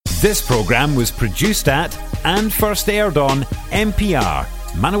This programme was produced at and first aired on MPR,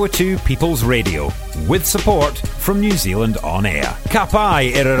 Manawatu People's Radio, with support from New Zealand On Air. Ka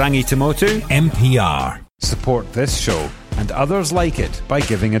pai Irarangi Tamotu, MPR. Support this show and others like it by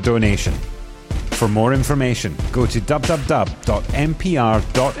giving a donation. For more information, go to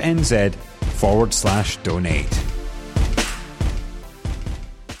www.mpr.nz/donate.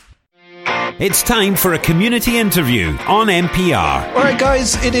 It's time for a community interview on MPR. All right,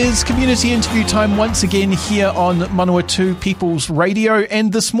 guys, it is community interview time once again here on Manawatu People's Radio.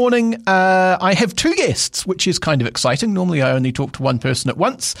 And this morning, I have two guests, which is kind of exciting. Normally, I only talk to one person at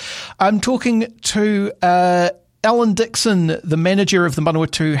once. I'm talking to Ellen Dixon, the manager of the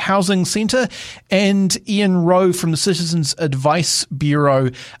Manawatu Housing Centre, and Ian Rowe from the Citizens Advice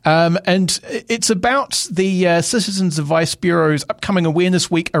Bureau. And it's about the Citizens Advice Bureau's upcoming awareness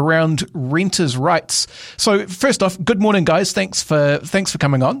week around renters' rights. So first off, good morning, guys. Thanks for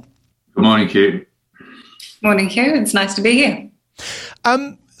coming on. Good morning, Hugh. Morning, Hugh. It's nice to be here.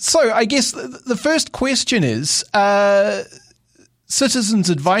 So I guess the first question is,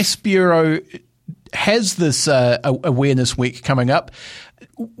 Citizens Advice Bureau has this awareness week coming up.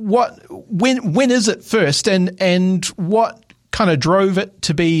 When is it first, and what kind of drove it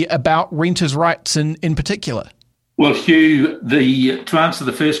to be about renters' rights in particular? Well, Hugh, to answer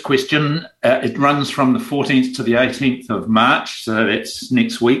the first question, it runs from the 14th to the 18th of March, so that's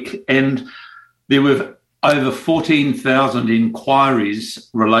next week, and there were over 14,000 inquiries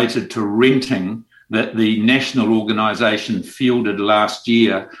related to renting that the national organisation fielded last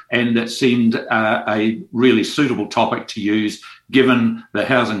year, and that seemed a really suitable topic to use given the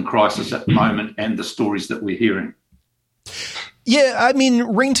housing crisis at the moment and the stories that we're hearing. Yeah, I mean,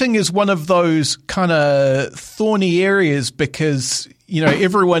 renting is one of those kind of thorny areas because, you know,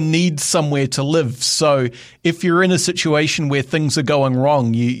 everyone needs somewhere to live. So if you're in a situation where things are going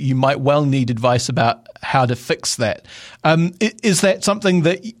wrong, you might well need advice about how to fix that. Is that something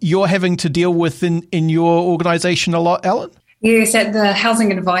that you're having to deal with in your organisation a lot, Ellen? Yes, at the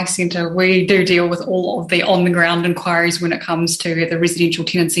Housing Advice Centre, we do deal with all of the on-the-ground inquiries when it comes to the Residential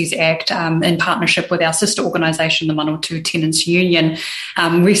Tenancies Act in partnership with our sister organisation, the Manawatu Tenants Union.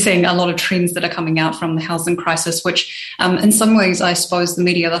 We're seeing a lot of trends that are coming out from the housing crisis, which in some ways, I suppose, the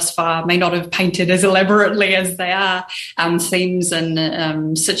media thus far may not have painted as elaborately as they are. Themes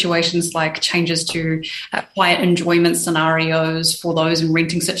and situations like changes to quiet enjoyment scenarios for those in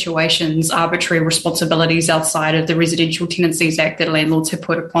renting situations, arbitrary responsibilities outside of the Residential Tenancies Act that landlords have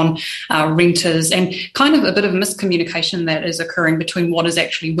put upon renters, and kind of a bit of miscommunication that is occurring between what is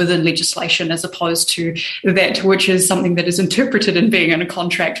actually within legislation as opposed to that which is something that is interpreted in being in a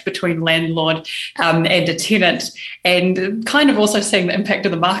contract between landlord and a tenant, and kind of also seeing the impact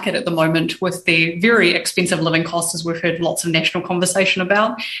of the market at the moment with the very expensive living costs, as we've heard lots of national conversation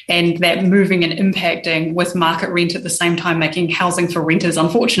about, and that moving and impacting with market rent at the same time, making housing for renters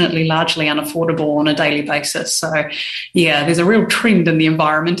unfortunately largely unaffordable on a daily basis. So yeah, there's a real trend in the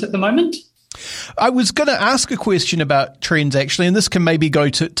environment at the moment. I was going to ask a question about trends, actually, and this can maybe go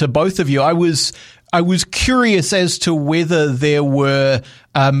to both of you. I was curious as to whether there were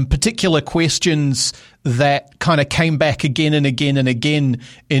particular questions that kind of came back again and again and again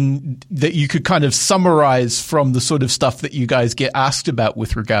that you could kind of summarize from the sort of stuff that you guys get asked about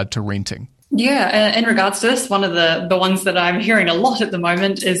with regard to renting. Yeah, in regards to this, one of the ones that I'm hearing a lot at the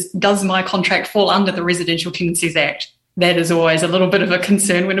moment is, does my contract fall under the Residential Tenancies Act? That is always a little bit of a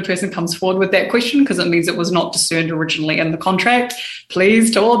concern when a person comes forward with that question, because it means it was not discerned originally in the contract. Please,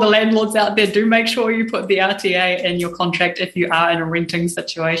 to all the landlords out there, do make sure you put the RTA in your contract if you are in a renting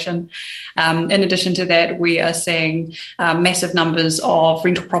situation. In addition to that, we are seeing massive numbers of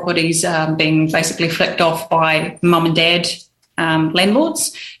rental properties being basically flicked off by mum and dad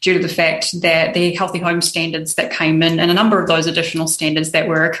landlords due to the fact that the healthy home standards that came in, and a number of those additional standards that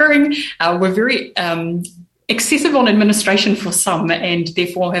were occurring, were very excessive on administration for some, and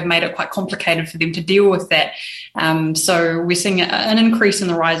therefore have made it quite complicated for them to deal with that. So we're seeing an increase in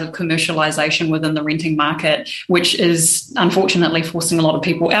the rise of commercialisation within the renting market, which is unfortunately forcing a lot of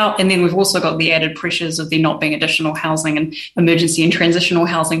people out. And then we've also got the added pressures of there not being additional housing and emergency and transitional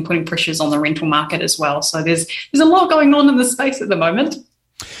housing, putting pressures on the rental market as well. So there's a lot going on in the space at the moment.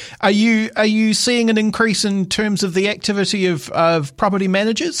 Are you seeing an increase in terms of the activity of property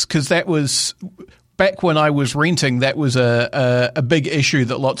managers? Because that was, back when I was renting, that was a big issue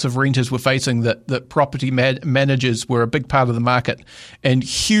that lots of renters were facing, that property managers were a big part of the market and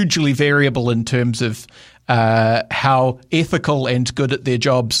hugely variable in terms of how ethical and good at their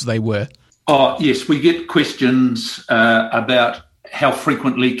jobs they were. Oh, yes, we get questions about how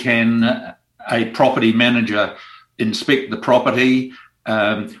frequently can a property manager inspect the property,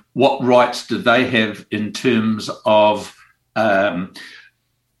 what rights do they have in terms of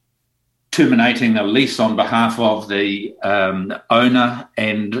terminating a lease on behalf of the owner?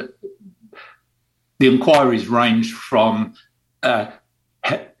 And the inquiries range from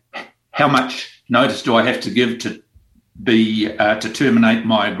how much notice do I have to give to terminate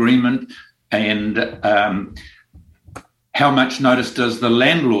my agreement, and how much notice does the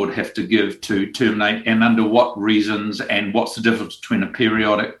landlord have to give to terminate, and under what reasons, and what's the difference between a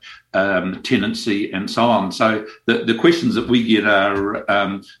periodic tenancy and so on. So the questions that we get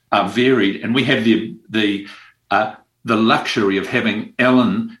are varied, and we have the luxury of having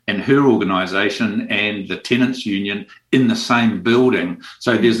Ellen and her organisation and the tenants union in the same building.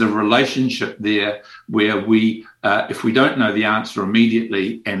 So there's a relationship there where we, if we don't know the answer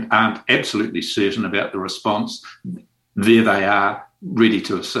immediately and aren't absolutely certain about the response, there they are, ready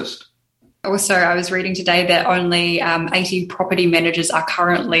to assist. Also, I was reading today that only 80 property managers are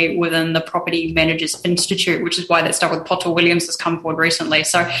currently within the Property Managers Institute, which is why that stuff with Potter Williams has come forward recently.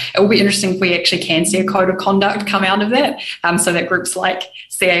 So it will be interesting if we actually can see a code of conduct come out of that, so that groups like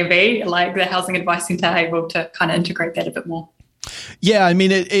CAB, like the Housing Advice Centre, are able to kind of integrate that a bit more. Yeah, I mean,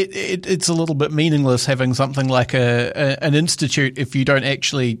 it's a little bit meaningless having something like an institute if you don't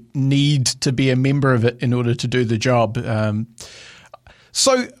actually need to be a member of it in order to do the job.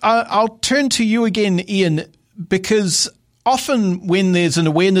 So I'll turn to you again, Ian, because often when there's an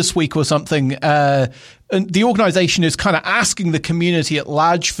awareness week or something, the organisation is kind of asking the community at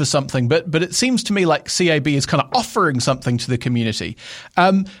large for something, but it seems to me like CAB is kind of offering something to the community.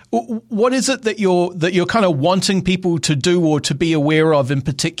 What is it that you're kind of wanting people to do or to be aware of in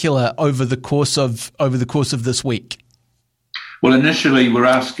particular over the course of this week? Well, initially, we're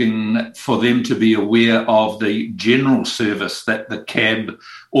asking for them to be aware of the general service that the CAB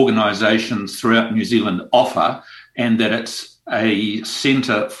organisations throughout New Zealand offer, and that it's a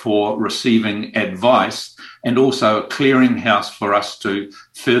centre for receiving advice and also a clearinghouse for us to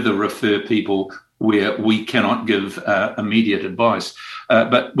further refer people where we cannot give immediate advice.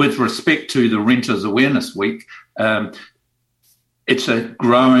 But with respect to the Renters Awareness Week, it's a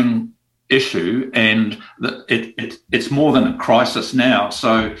growing issue, and it's more than a crisis now.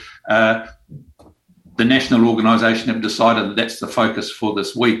 So the national organisation have decided that that's the focus for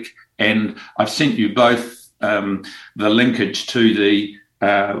this week, and I've sent you both the linkage to the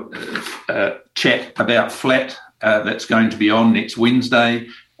chat about flat that's going to be on next Wednesday,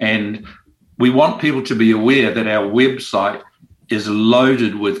 and we want people to be aware that our website is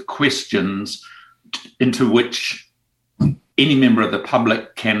loaded with questions into which any member of the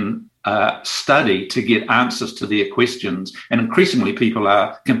public can study to get answers to their questions. And increasingly people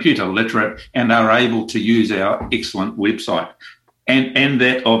are computer literate and are able to use our excellent website and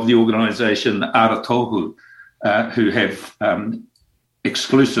that of the organisation Aratohu, who have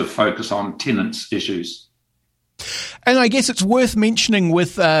exclusive focus on tenants issues. And I guess it's worth mentioning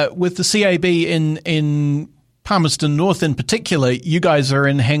with the CAB in Palmerston North in particular, you guys are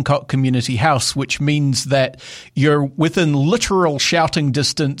in Hancock Community House, which means that you're within literal shouting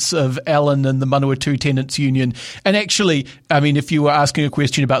distance of Ellen and the Manawatu Tenants Union. And actually, I mean, if you were asking a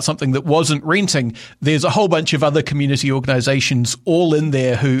question about something that wasn't renting, there's a whole bunch of other community organisations all in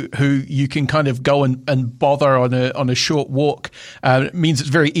there who you can kind of go and bother on a short walk. It means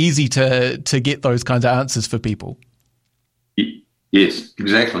it's very easy to get those kinds of answers for people. Yes,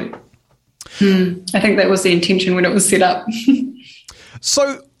 exactly. I think that was the intention when it was set up.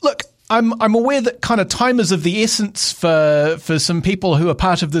 So, look, I'm aware that kind of time is of the essence for some people who are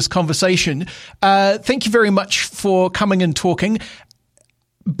part of this conversation. Thank you very much for coming and talking.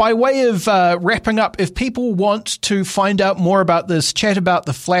 By way of wrapping up, if people want to find out more about this, chat about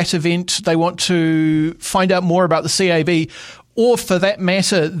the flat event, they want to find out more about the CAB, or for that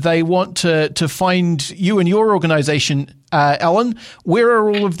matter, they want to find you and your organisation, Ellen, where are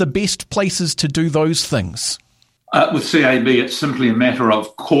all of the best places to do those things? With CAB, it's simply a matter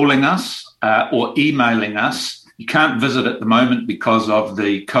of calling us or emailing us. You can't visit at the moment because of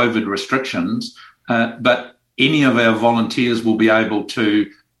the COVID restrictions, but any of our volunteers will be able to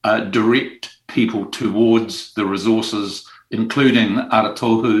direct people towards the resources, including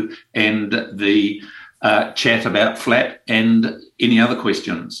Aratohu and the chat about flat and any other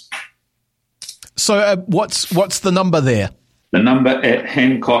questions. So what's the number there? The number at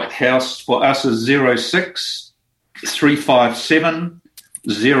Hancock House for us is 06 357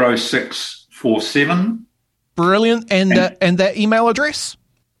 0647. Brilliant. And that email address?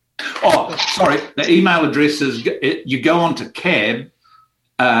 Oh, sorry. The email address is, you go on to CAB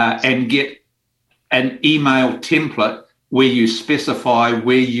and get an email template where you specify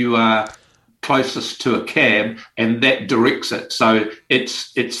where you are closest to a cab, and that directs it. So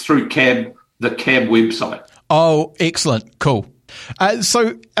it's through the cab website. Oh, excellent. Cool.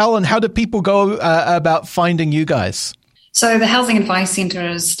 So, Ellen, how do people go about finding you guys? So the Housing Advice Centre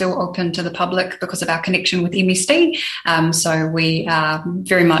is still open to the public because of our connection with MSD. So we are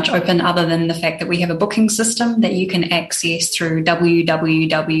very much open, other than the fact that we have a booking system that you can access through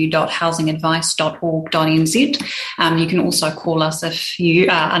www.housingadvice.org.nz. You can also call us if you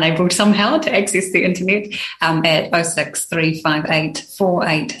are unable somehow to access the internet at 06358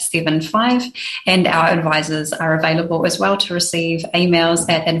 4875. And our advisors are available as well to receive emails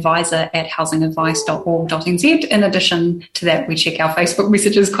at advisor@housingadvice.org.nz. In addition to that, we check our Facebook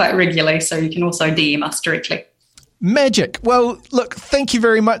messages quite regularly, so you can also DM us directly. Magic. Well, look, thank you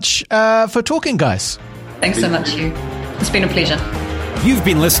very much for talking, guys. Thanks so much, Hugh. It's been a pleasure. You've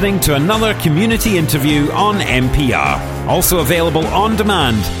been listening to another community interview on MPR, also available on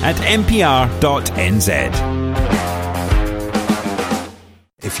demand at mpr.nz.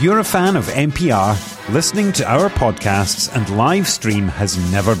 If you're a fan of NPR, listening to our podcasts and live stream has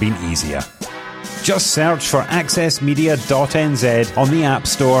never been easier. Just search for accessmedia.nz on the App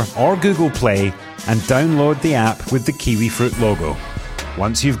Store or Google Play and download the app with the kiwifruit logo.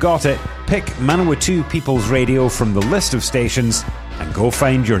 Once you've got it, pick Manawatu People's Radio from the list of stations and go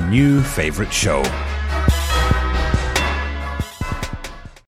find your new favourite show.